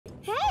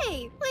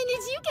When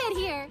did you get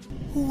here?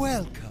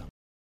 Welcome.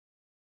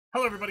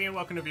 Hello everybody and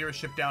welcome to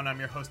Viewership Down. I'm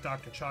your host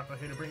Dr. Chocolate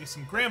here to bring you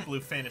some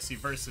Granblue Fantasy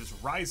versus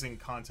Rising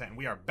content, and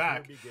we are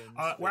back.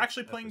 We're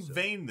actually playing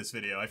Vane this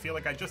video. I feel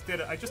like I just did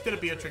a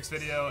Beatrix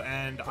video,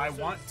 and I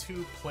want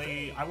to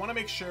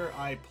make sure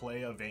I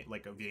play a Vane,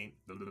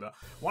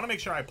 want to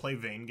make sure I play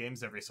Vane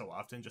games every so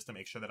often, just to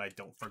make sure that I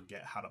don't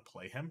forget how to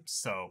play him.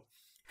 So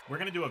we're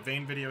gonna do a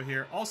Vane video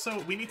here. Also,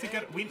 we need to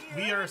get we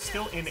are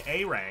still in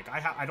A rank.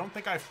 I don't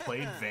think I've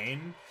played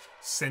Vane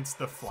since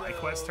the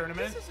FlyQuest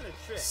tournament.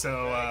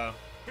 So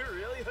You're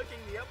really hooking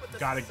me up with the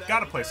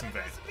gotta play some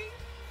Vane.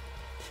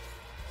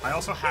 I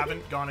also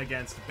haven't gone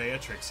against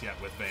Beatrix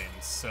yet with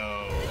Vane,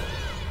 so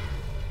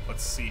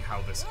let's see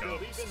how this goes.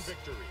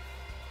 Victory.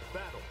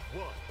 Battle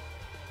 1.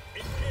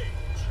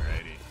 Engage.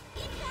 Alrighty.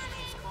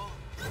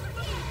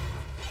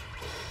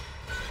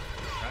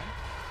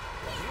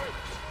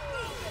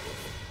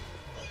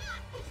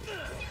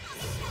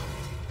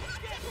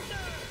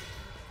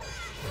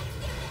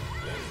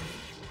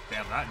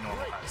 Damn, that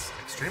normal has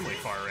extremely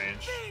far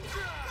range.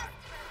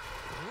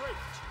 Great.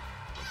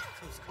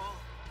 Close call.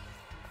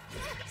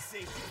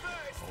 Safety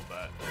first. Hold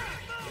that.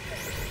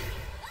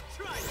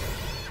 Try.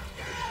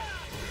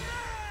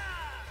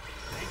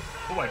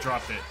 Oh, I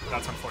dropped it.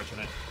 That's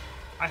unfortunate.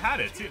 I had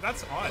it too.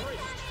 That's odd.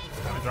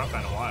 I haven't dropped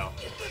that in a while.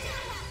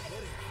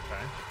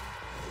 Okay.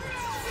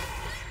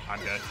 I'm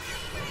dead.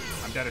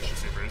 I'm dead if she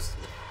supers.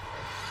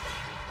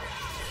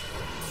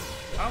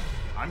 Oh,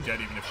 I'm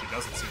dead even if she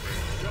doesn't super.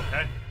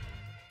 Okay.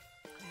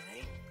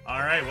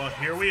 Alright, well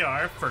here we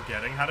are,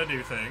 forgetting how to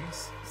do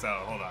things. So,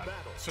 hold on.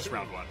 It's just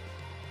round one.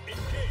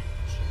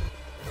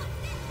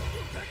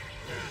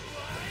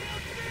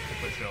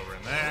 Push it over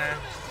in there.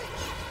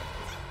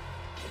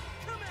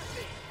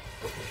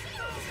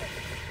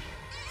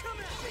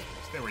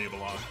 Stay where you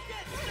belong.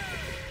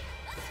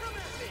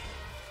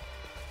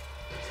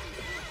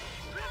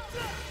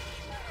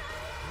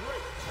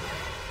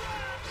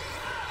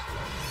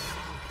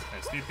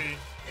 Nice DP.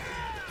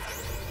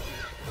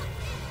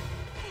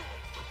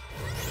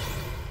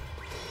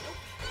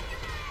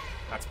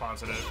 That's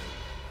positive.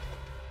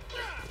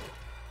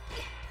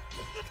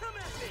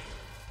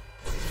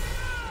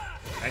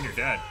 And you're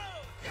dead.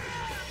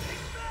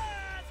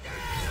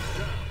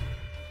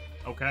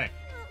 Okay.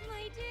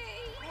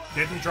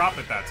 Didn't drop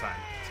it that time.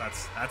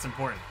 So that's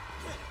important.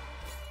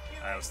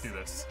 Alright, let's do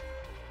this.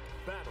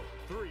 Battle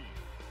 3.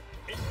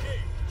 Engage.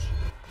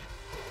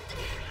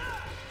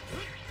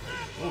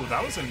 Ooh,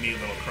 that was a neat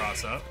little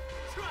cross up.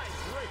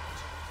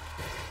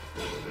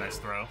 Nice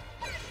throw.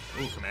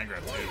 Ooh, command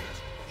grab too.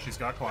 She's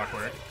got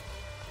clockwork.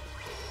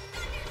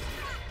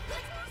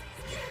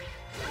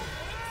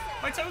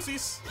 My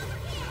toesies!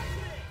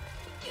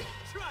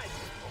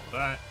 Hold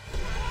that.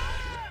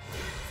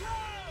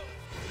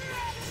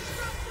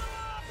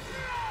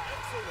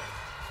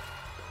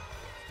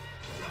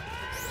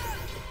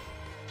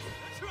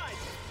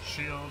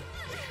 Shield.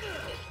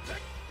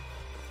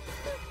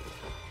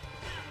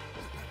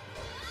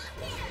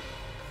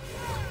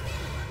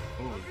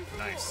 Ooh,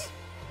 nice.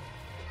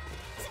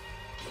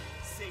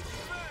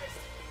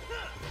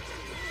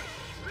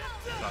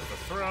 Got the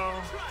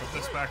throw. Put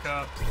this back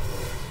up.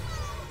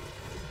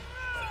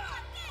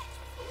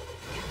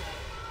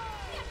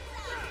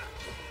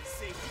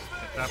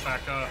 Get that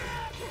back up.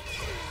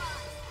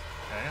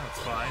 Okay, that's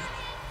fine.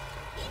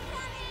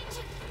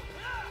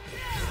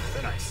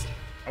 Nice.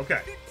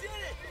 Okay.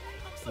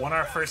 Won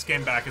our first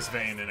game back as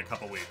Vane in a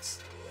couple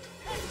weeks.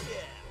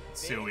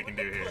 Let's see what we can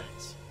do here.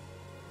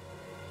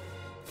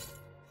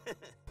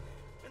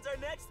 When's our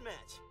next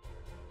match?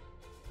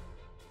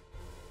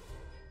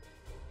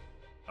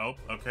 Oh,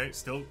 okay.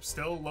 Still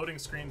loading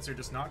screens are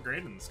just not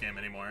great in this game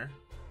anymore.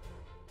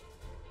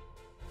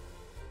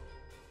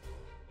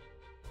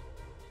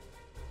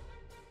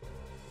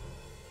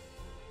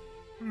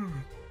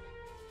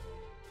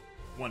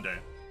 One day.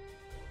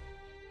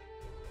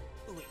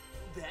 Wait,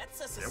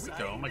 that's a There we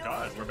go. Oh my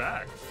god, we're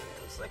back.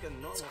 It's like a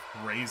normal. It's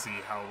crazy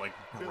how like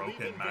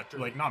broken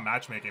not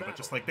matchmaking, but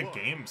just like the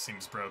game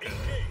seems broken.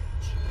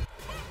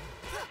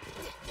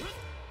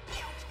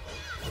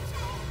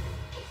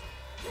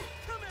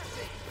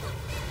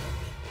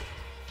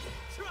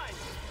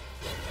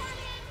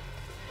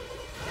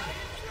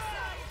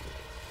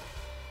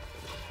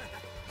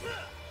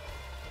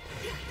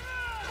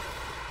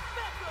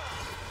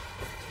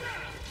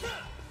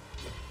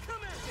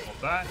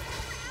 Hold that.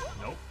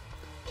 Nope.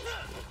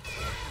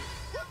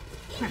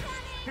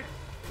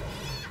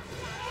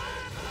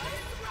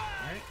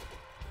 Alright.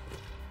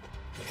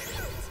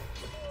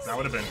 That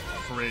would have been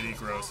pretty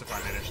gross if I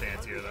managed to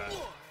anti-air that.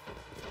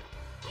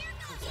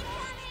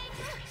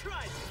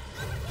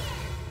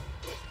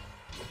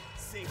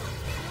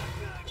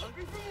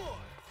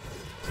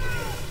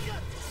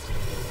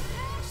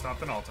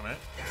 Stopped an ultimate.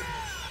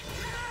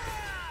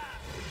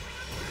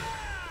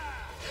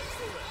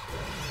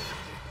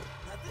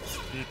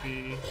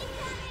 DP.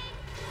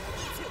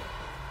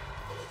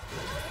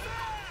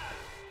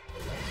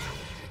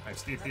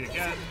 Nice DP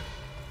again.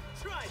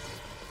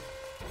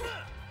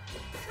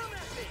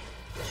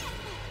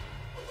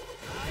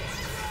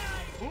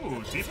 Ooh,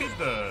 Ooh, DP'd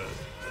the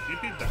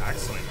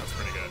axe swing. That's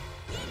pretty good.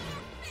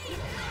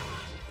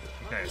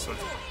 Okay, so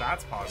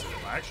that's positive.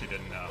 I actually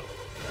didn't know.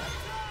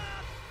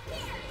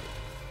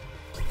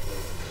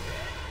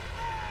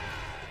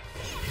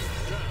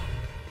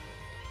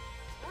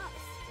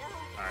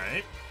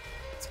 Alright.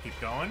 Let's keep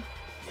going.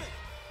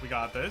 We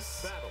got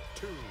this. Battle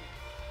 2.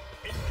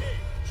 Engage.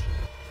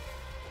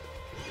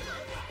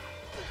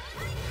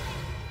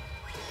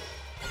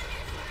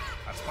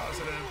 That's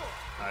positive.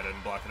 I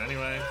didn't block it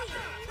anyway.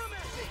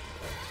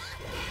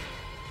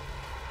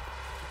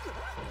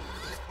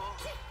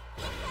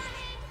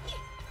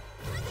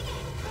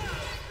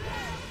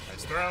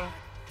 Nice throw.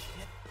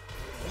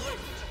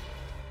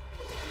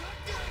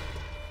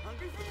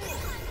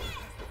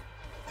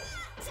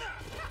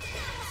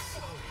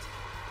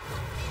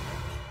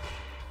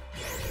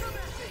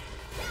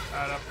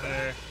 Right up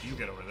there. You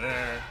get over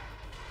there.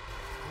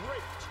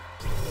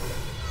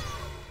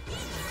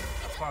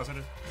 That's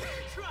positive.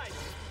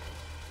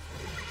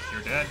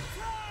 You're dead.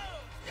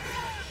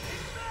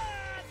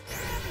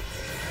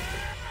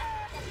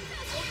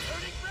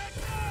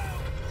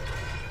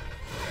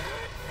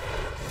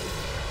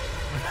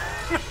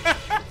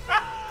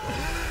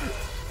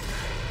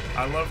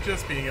 I love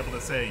just being able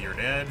to say you're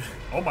dead.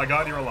 Oh my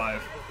god, you're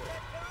alive.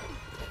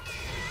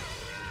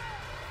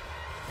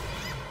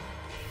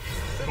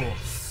 Cool.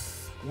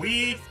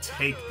 We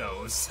take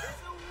those.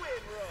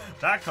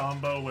 That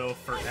combo will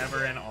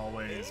forever and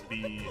always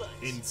be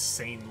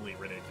insanely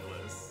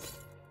ridiculous.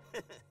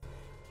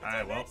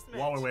 Alright, well,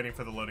 while we're waiting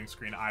for the loading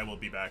screen, I will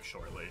be back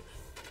shortly.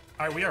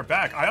 Alright, we are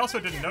back. I also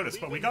didn't notice,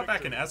 but we got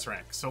back in S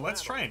rank, so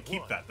let's try and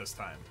keep that this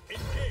time.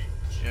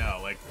 Yeah,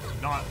 like,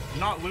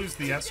 not lose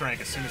the S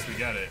rank as soon as we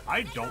get it.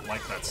 I don't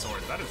like that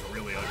sword. That is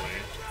really ugly.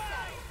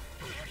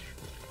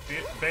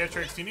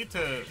 Beatrix, you need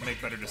to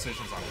make better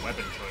decisions on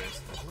weapon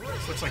choice.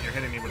 This looks like you're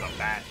hitting me with a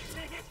bat.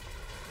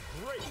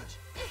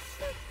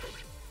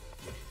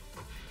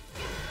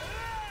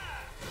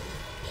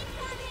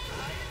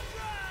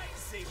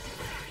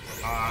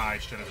 Ah, I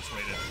should have just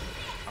waited.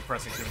 I'm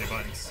pressing too many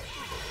buttons.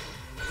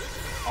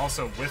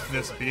 Also, with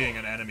this being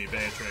an enemy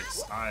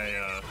Beatrix,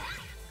 I'm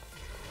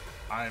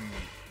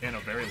in a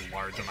very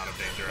large amount of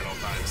danger at all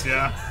times.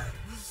 Yeah.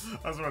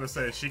 I was about to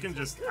say, she can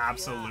just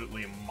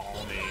absolutely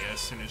maul me as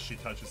soon as she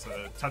touches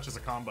a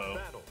combo.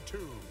 Battle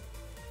 2.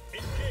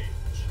 Engage.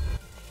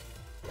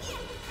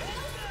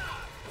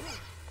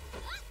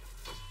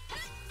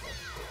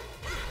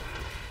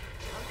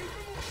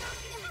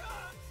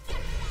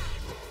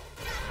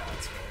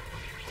 That's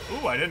fair.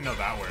 Ooh, I didn't know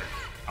that worked.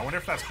 I wonder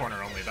if that's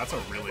corner only. That's a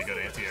really good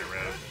anti-air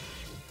rev.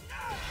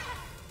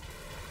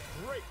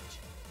 Great.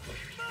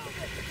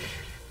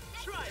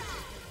 Try it.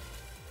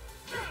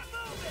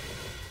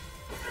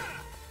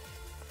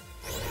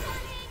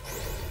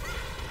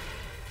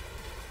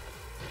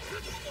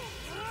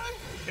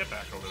 Get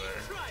back over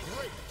there.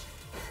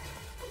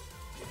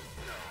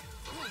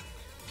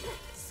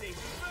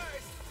 Safety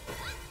first.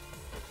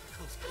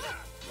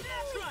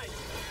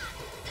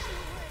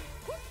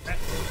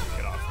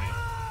 Get off me.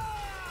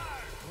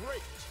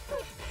 Great.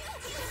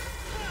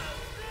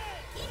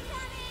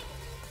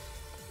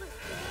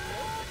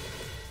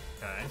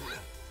 Okay.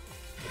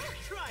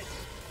 Try.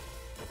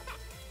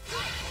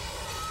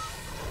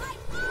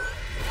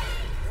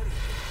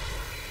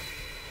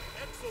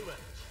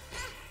 Excellent.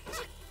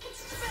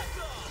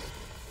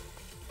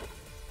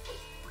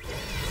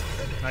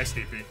 Nice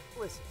DP.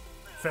 Listen,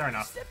 Fair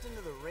enough. stepped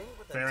into the ring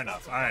with a Fair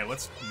enough. Alright,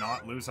 let's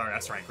not lose our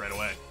S rank right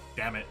away.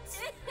 Damn it.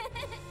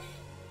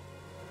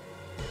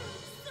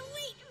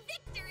 Sweet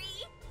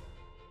victory!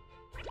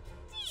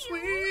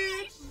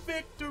 Sweet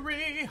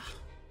victory!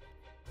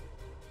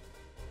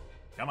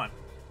 Come on.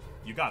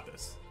 You got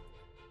this.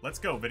 Let's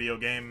go, video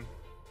game.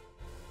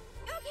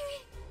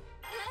 Okay.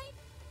 Right?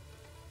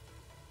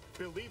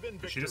 Believe in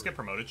Did she just get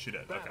promoted? She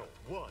did. Okay. Battle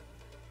 1.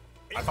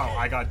 I thought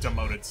I got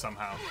demoted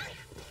somehow.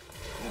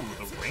 Ooh,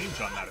 the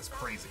range on that is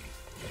crazy.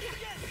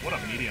 What a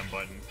medium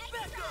button.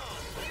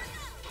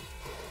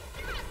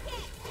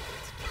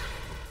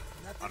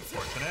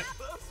 Unfortunate.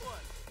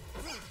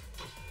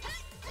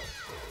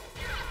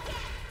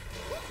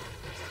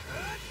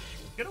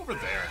 Get over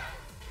there.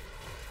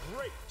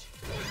 Great.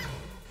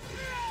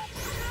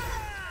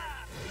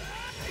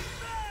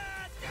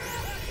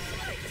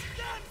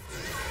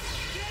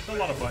 A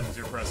lot of buttons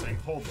you're pressing.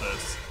 Hold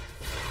this.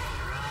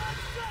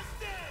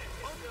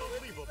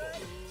 Unbelievable.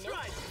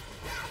 Try.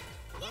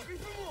 Hungry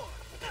for more.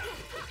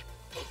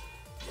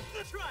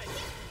 Try.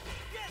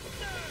 Yes,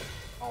 sir.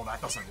 Oh, that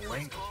doesn't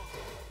link.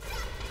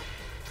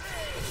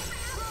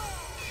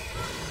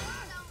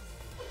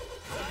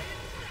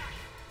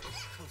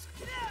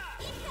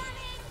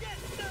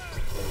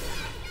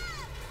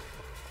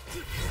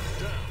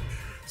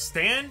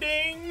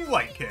 Standing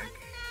light kick.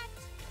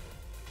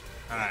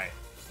 Alright.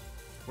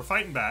 We're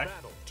fighting back.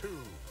 Battle 2.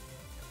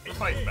 We're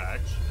fighting back.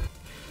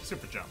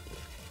 Super jump.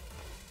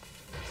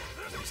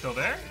 You still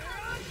there?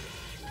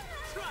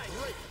 Try.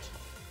 Great.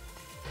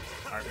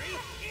 Are,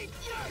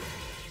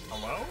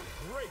 hello?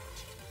 Great.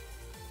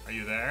 Are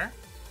you there?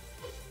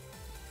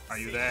 Are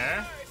you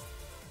there?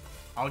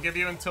 I'll give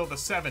you until the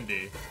 70.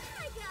 I got this.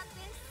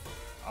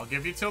 I'll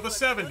give you till the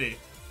 70.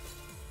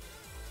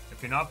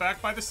 If you're not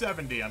back by the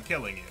 70, I'm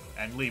killing you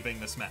and leaving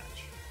this match.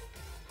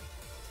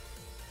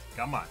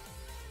 Come on.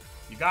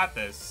 You got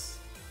this.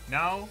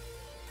 No?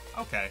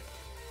 Okay.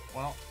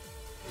 Well.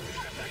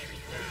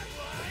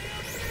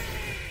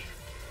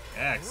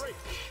 X.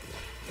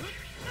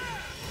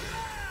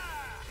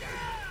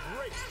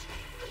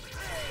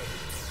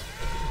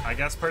 I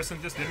guess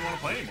person just didn't want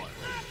to play anymore.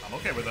 I'm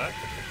okay with that.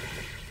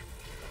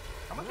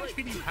 How much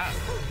HP do you have?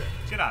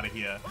 Get out of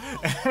here.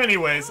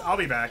 Anyways, I'll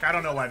be back. I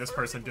don't know why this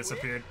person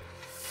disappeared.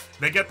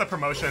 They get the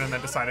promotion and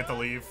then decided to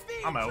leave.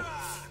 I'm out.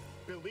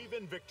 Believe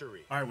in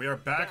victory. Alright, we are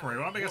back.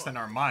 We're up against the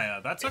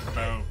Narmaya. That took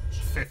about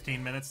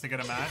 15 minutes to get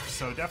a match,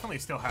 so definitely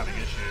still having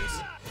issues.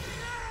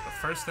 The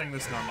first thing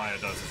this Narmaya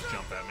does is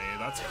jump at me.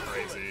 That's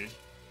crazy.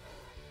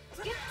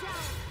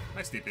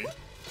 Nice DP.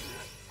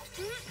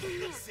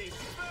 Safety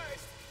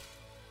first.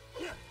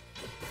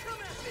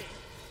 Come at me.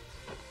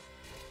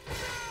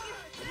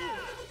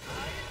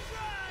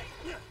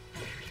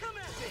 Come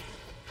at me.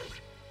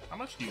 How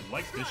much do you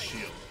like this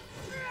shield?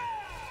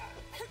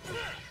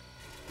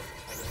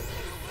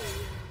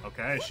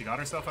 Okay, she got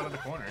herself out of the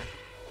corner.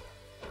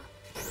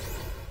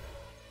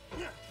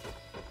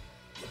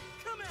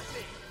 Come at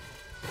me.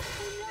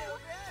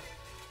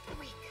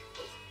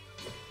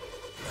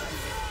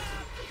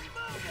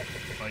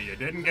 But you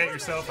didn't get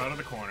yourself out of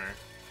the corner.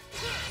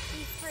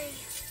 Be free.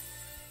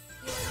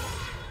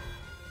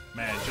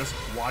 Man, just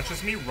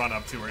watches me run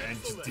up to her and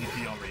just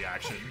DP on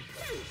reaction.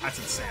 That's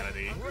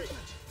insanity.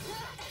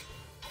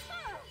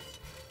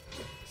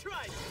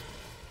 Try.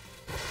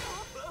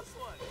 Close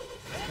one.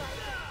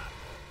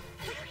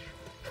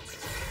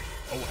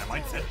 Oh, am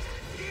I fit?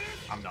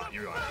 I'm not.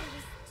 You are.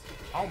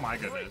 Oh my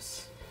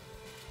goodness.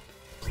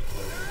 Close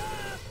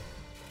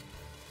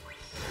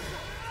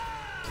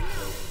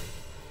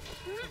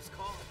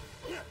call.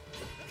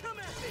 Come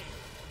at me.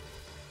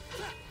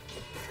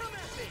 Come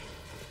at me.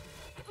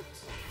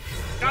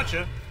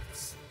 Gotcha.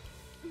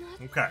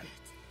 Not Okay.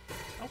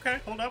 Okay,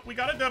 hold up. We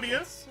got a W.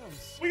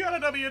 We got a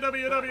W. Engage.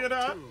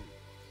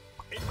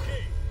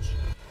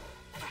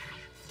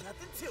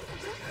 Nothing to it.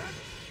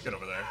 Get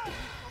over there.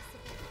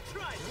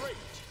 Try rage.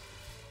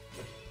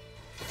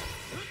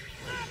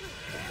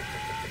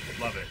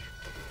 Love it.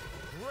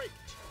 Great.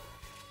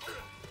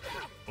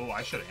 Oh,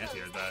 I should have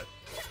anti-aired that.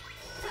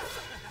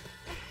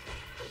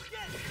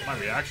 My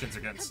reactions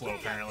are getting slow,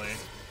 apparently.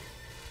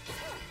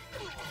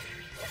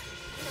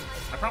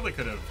 I probably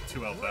could have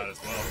 2L'd that as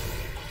well.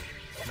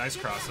 Nice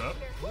cross up.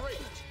 Great.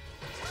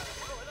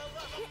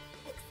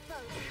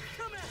 exposed.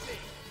 Come at me.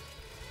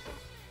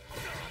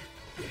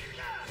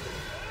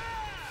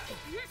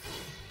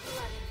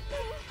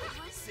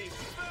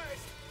 Safety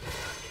first.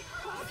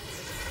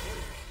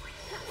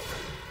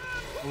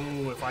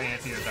 Ooh, if I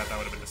anti-aired that, that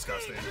would have been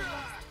disgusting.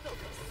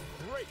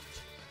 Great.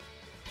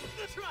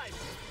 Try.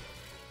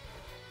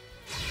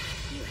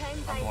 You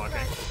hang by I'm blocking.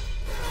 thread.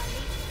 I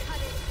need to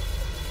cut it.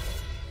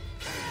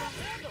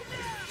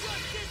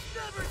 Justice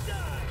never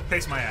dies.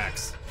 Pace my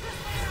axe.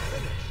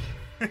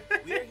 We're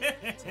here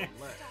to learn.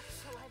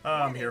 Oh,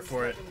 I'm here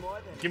for it.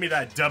 Give me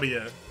that W.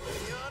 In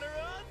honor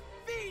of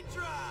Vane.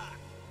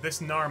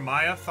 This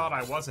Narmaya thought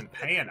I wasn't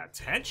paying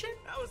attention?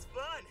 That was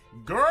fun.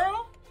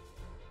 Girl?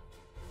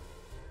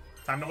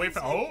 Time to wait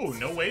for— oh,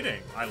 no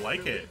waiting. I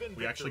like it.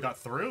 We actually got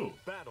through.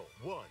 Battle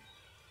 1.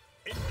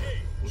 Engage.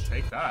 We'll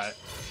take that.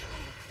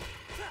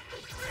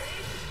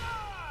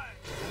 I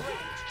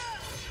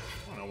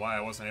don't know why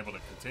I wasn't able to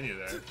continue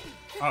there.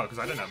 Oh, because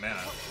I didn't have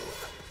mana.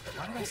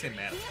 Why did I say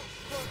mana?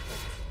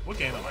 What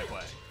game am I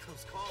playing?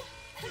 Close call.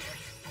 Too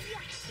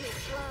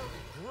slow.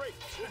 Great.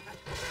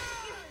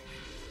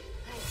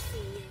 I see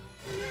you.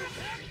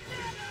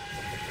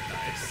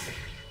 Nice.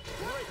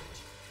 Great.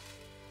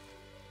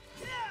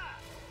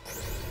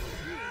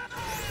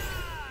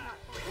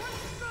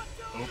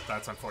 Oop,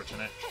 that's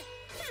unfortunate.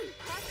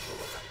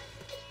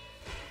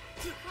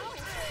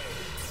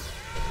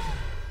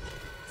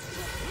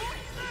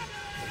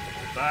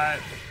 That—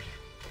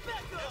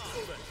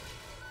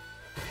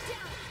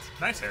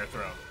 nice air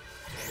throw.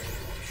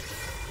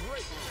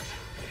 Great.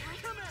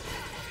 Come at me.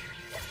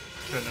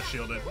 Shouldn't have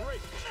shielded.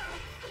 Great.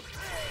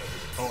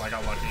 Oh, I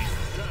got lucky.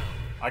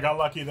 I got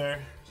lucky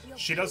there.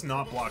 She does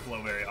not block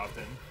low very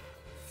often.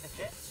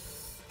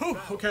 Whew,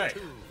 okay.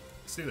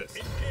 Let's do this.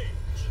 Engage.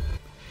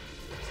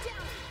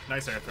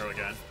 Nice air throw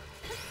again.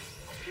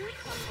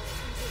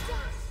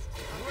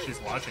 She's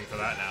watching for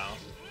that now.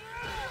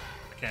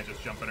 I can't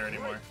just jump at her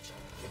anymore.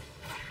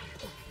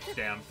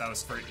 Damn, that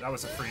was free. That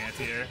was a free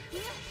anti-air.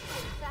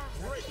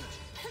 Great.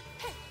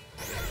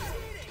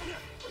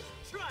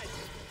 Try.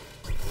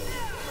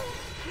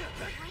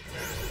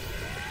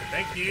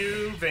 Thank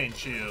you, Vane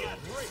Shield.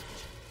 Great.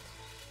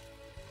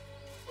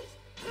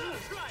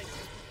 Try.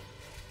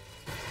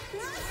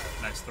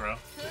 Nice throw.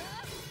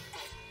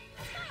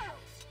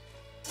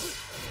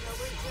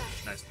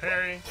 Nice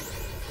parry. Too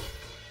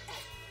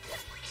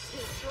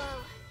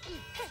slow. Get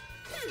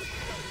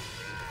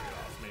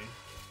off me.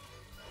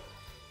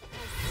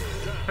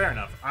 Fair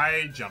enough.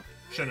 I jumped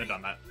Shouldn't have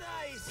done that.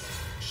 Nice.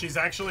 She's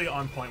actually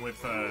on point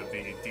with the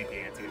DP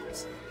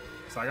anti-airs.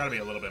 So I gotta be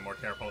a little bit more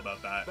careful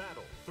about that.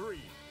 Battle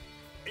 3.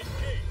 Engage.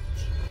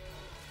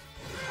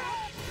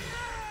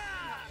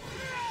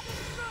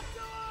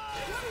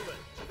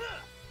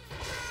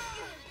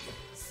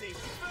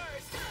 Safety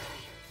first.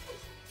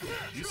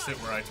 You sit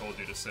where I told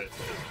you to sit.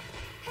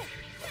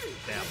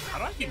 Damn, how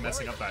do I keep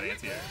messing up that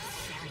anti-air?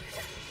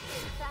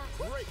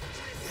 Great.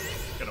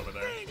 Get over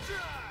there. Danger.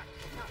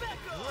 Back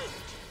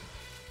off.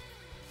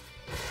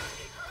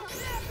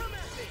 Come at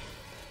me.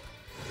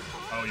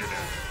 Oh, you're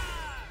dead.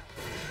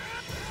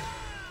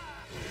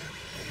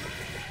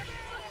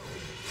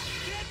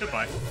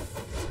 Goodbye.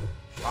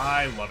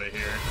 I love it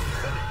here.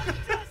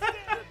 The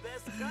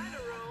best kind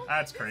of roll.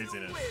 That's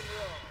craziness.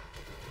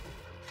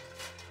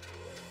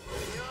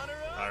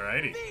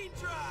 Alrighty.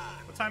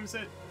 What time is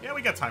it? Yeah,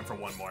 we got time for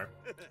one more.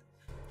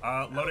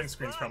 Loading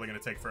screen's probably gonna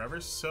take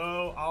forever,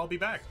 so I'll be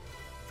back.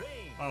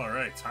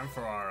 Alright, time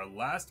for our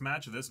last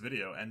match of this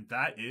video, and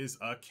that is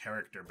a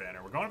character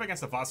banner. We're going up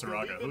against the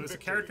Vasaraga, who is a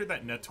character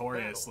that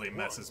notoriously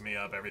messes me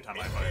up every time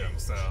I fight him,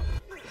 so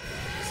let's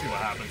see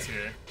what happens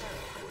here.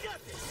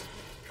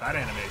 That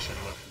animation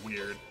looked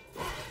weird.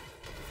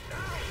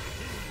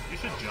 You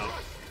should jump.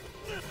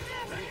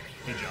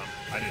 He jumped.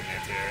 I didn't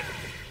anti-air it.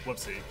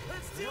 Whoopsie.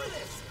 Let's do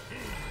this.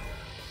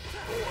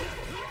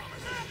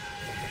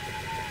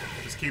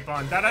 Just keep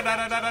on. Da da da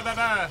da da da da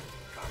da.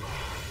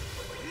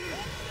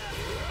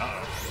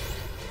 Uh-oh.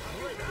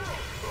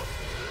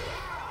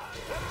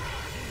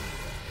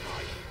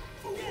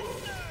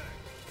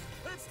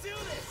 Let's do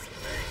this.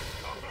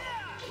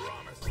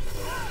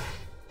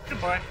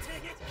 Goodbye.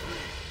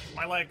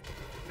 My leg.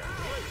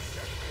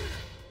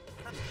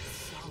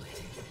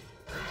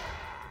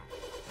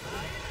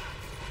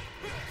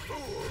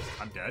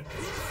 I'm dead.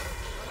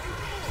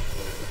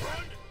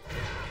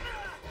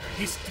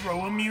 He's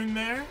throw immune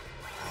there?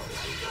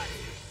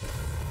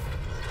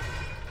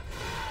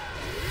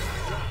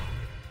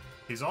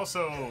 He's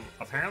also,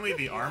 apparently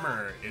the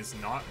armor is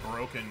not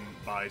broken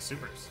by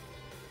supers.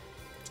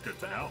 It's good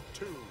to know.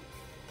 2.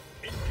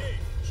 Engage.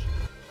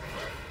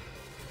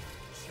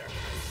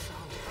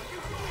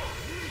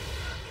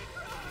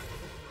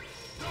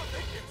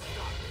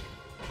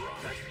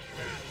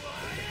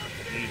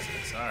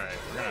 Jesus, alright,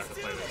 we're gonna have to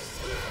play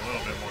this a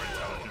little bit more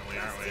intelligently,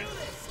 aren't we?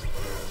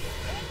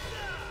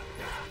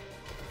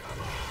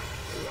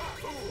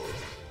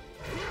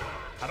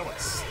 How do I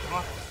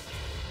stop that?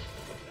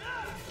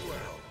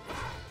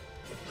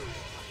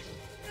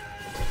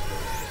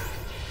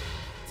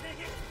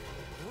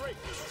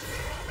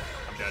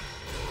 I'm dead.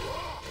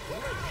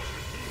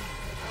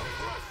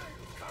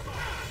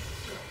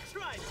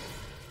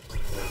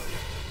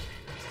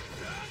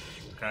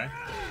 Okay.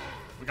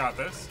 We got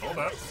this. Hold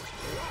up.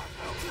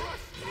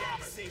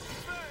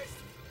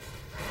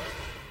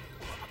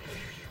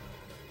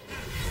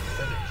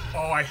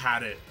 Oh, I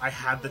had it. I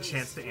had the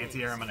chance to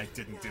anti-air him and I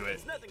didn't do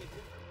it.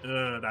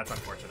 That's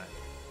unfortunate.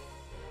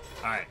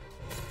 Alright.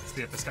 Let's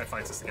see if this guy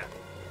fights us again.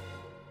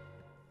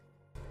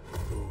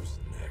 Who's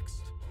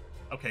next?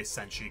 Okay,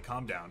 Senshi,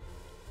 calm down.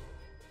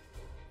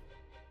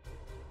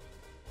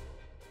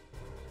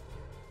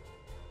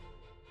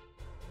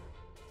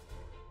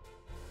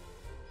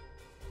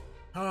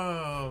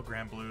 Oh,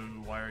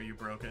 Granblue, why are you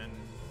broken?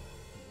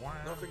 Why?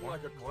 Nothing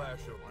like a clash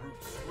of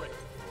brute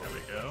strength. There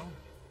we go.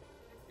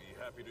 Be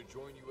happy to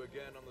join you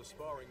again on the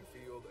sparring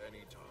field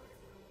anytime.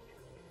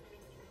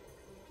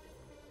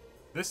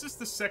 This is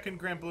the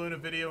second Granblue in a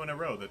video in a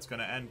row that's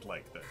gonna end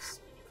like this.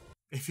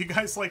 If you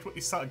guys liked what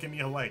you saw, give me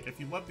a like. If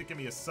you'd love to give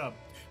me a sub,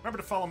 remember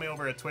to follow me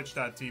over at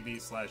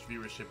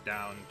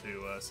twitch.tv/viewershipdown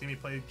to see me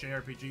play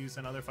JRPGs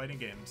and other fighting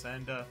games.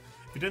 And if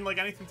you didn't like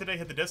anything today,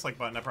 hit the dislike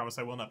button. I promise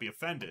I will not be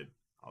offended.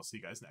 I'll see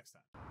you guys next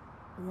time.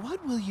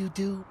 What will you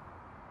do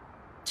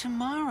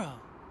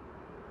tomorrow?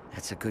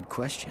 That's a good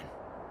question.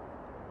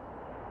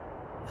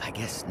 I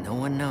guess no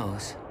one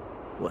knows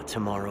What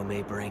tomorrow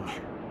may bring.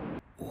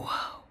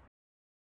 Whoa.